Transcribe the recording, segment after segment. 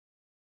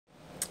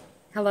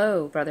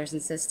Hello, brothers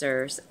and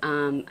sisters.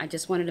 I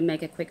just wanted to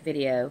make a quick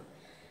video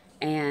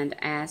and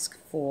ask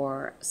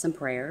for some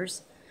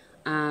prayers.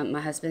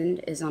 My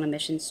husband is on a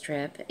missions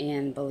trip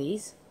in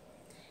Belize,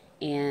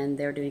 and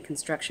they're doing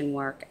construction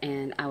work,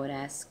 and I would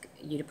ask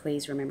you to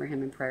please remember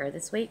him in prayer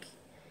this week.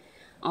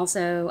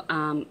 Also,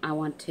 I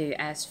want to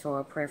ask for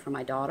a prayer for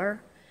my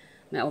daughter,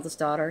 my oldest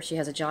daughter. She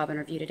has a job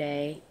interview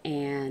today,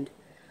 and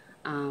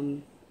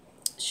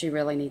she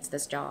really needs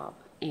this job.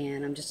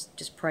 And I'm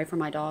just pray for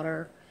my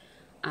daughter.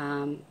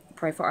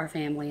 Pray for our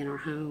family and our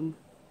home,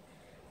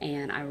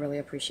 and I really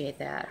appreciate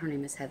that. Her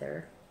name is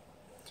Heather.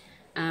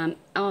 My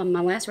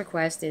last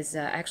request is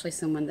actually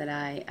someone that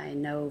I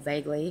know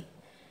vaguely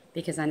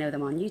because I know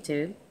them on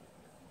YouTube.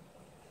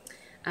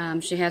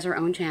 She has her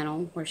own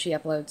channel where she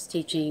uploads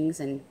teachings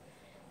and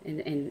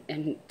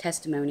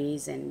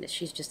testimonies, and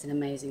she's just an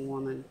amazing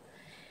woman.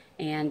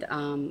 And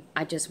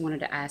I just wanted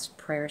to ask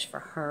prayers for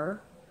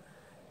her.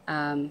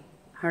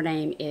 Her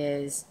name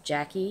is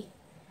Jackie,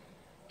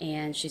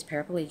 and she's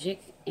paraplegic,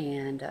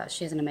 and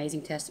she has an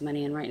amazing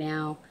testimony. And right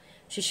now,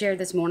 she shared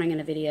this morning in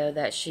a video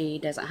that she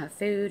doesn't have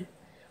food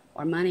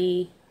or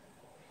money,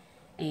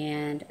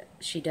 and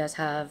she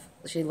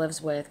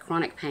lives with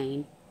chronic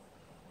pain,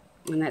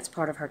 and that's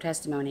part of her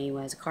testimony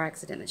was a car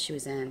accident that she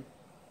was in,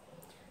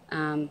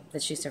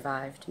 that she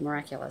survived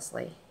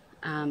miraculously.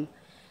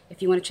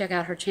 If you want to check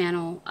out her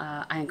channel,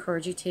 I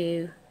encourage you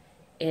to.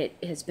 It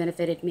has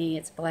benefited me.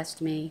 It's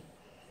blessed me.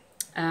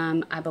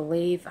 I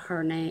believe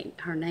her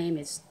name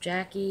is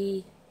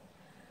Jackie.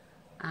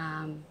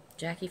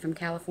 Jackie from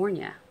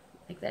California.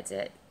 I think that's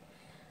it.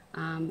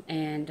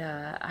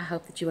 I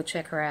hope that you will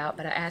check her out.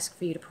 But I ask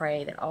for you to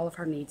pray that all of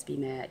her needs be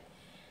met.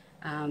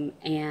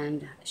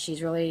 And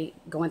she's really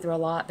going through a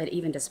lot. But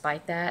even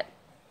despite that,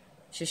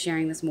 she's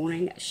sharing this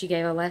morning. She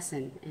gave a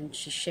lesson and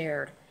she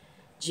shared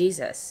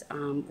Jesus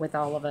with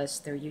all of us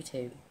through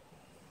YouTube.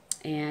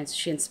 And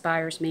she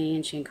inspires me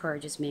and she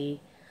encourages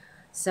me.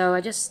 So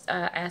I just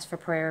ask for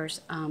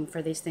prayers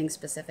for these things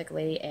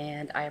specifically,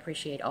 and I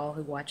appreciate all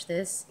who watch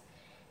this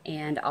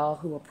and all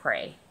who will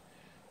pray.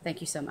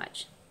 Thank you so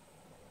much.